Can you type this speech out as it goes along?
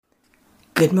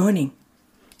Good morning.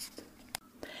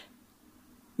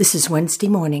 This is Wednesday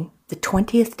morning, the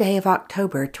 20th day of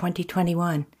October,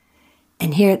 2021,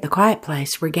 and here at the Quiet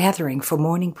Place, we're gathering for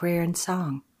morning prayer and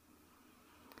song.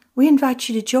 We invite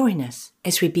you to join us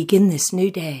as we begin this new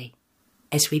day,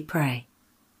 as we pray.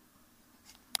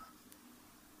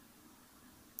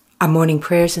 Our morning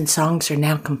prayers and songs are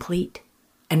now complete,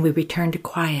 and we return to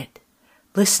quiet,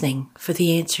 listening for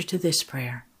the answer to this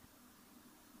prayer.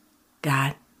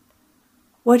 God,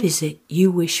 what is it you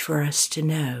wish for us to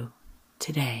know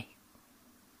today?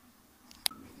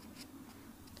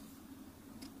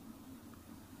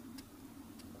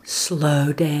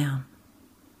 Slow down.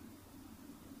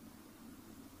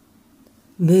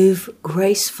 Move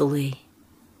gracefully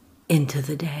into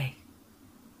the day.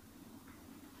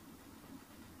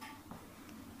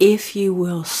 If you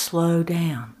will slow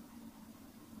down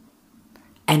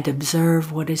and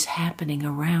observe what is happening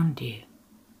around you,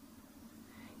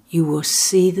 you will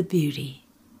see the beauty.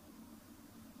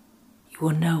 You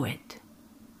will know it.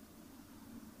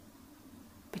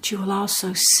 But you will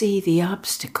also see the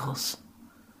obstacles,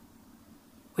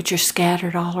 which are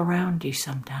scattered all around you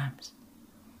sometimes.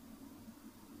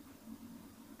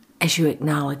 As you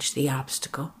acknowledge the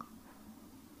obstacle,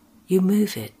 you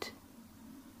move it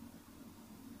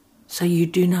so you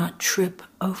do not trip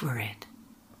over it,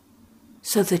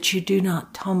 so that you do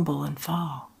not tumble and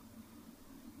fall.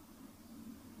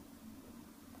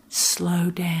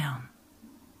 Slow down.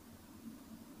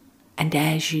 And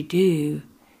as you do,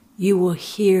 you will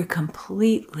hear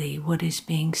completely what is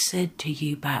being said to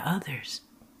you by others.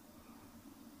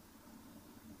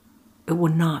 It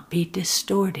will not be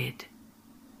distorted.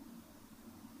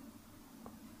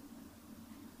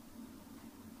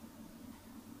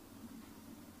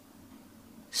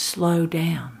 Slow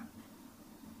down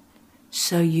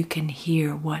so you can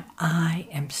hear what I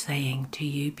am saying to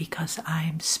you, because I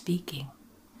am speaking.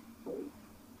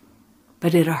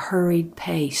 But at a hurried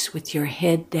pace, with your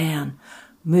head down,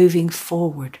 moving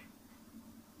forward.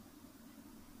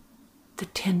 The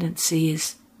tendency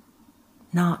is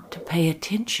not to pay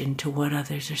attention to what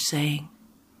others are saying,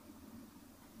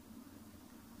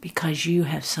 because you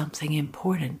have something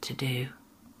important to do.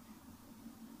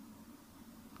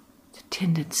 The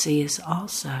tendency is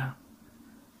also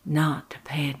not to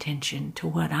pay attention to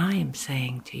what I am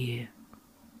saying to you.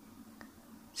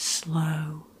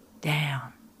 Slow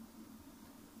down.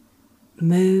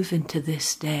 Move into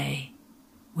this day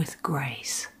with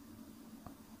grace.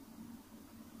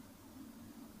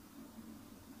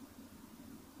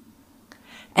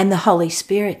 And the Holy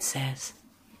Spirit says,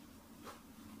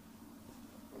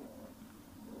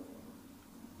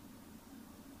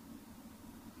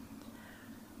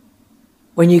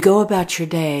 when you go about your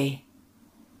day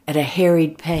at a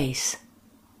harried pace,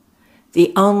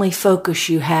 the only focus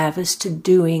you have is to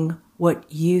doing what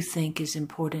you think is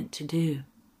important to do.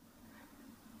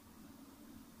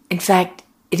 In fact,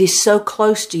 it is so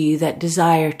close to you, that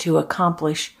desire to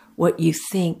accomplish what you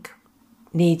think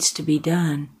needs to be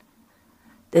done,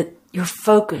 that your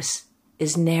focus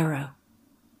is narrow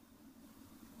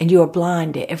and you are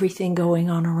blind to everything going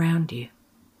on around you.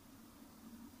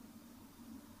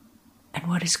 And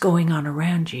what is going on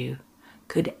around you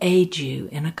could aid you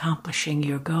in accomplishing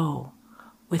your goal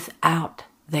without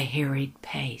the harried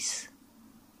pace.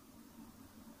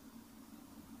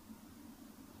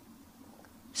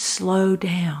 Slow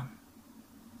down.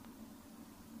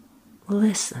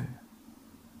 Listen.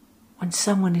 When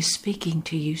someone is speaking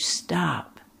to you,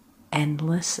 stop and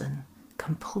listen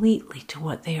completely to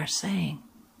what they are saying.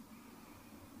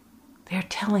 They are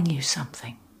telling you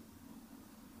something.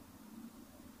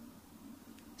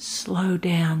 Slow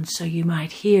down so you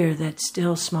might hear that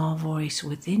still small voice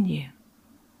within you,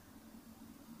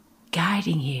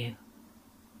 guiding you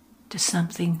to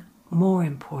something more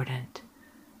important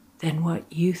than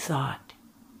what you thought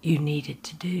you needed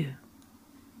to do.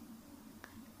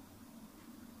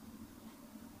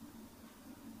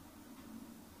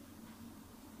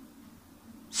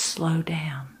 Slow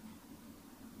down.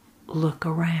 Look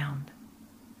around.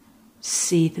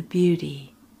 See the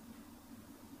beauty.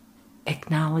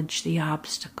 Acknowledge the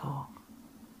obstacle.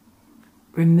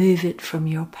 Remove it from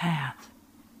your path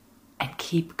and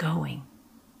keep going,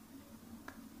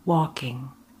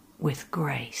 walking with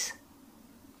grace.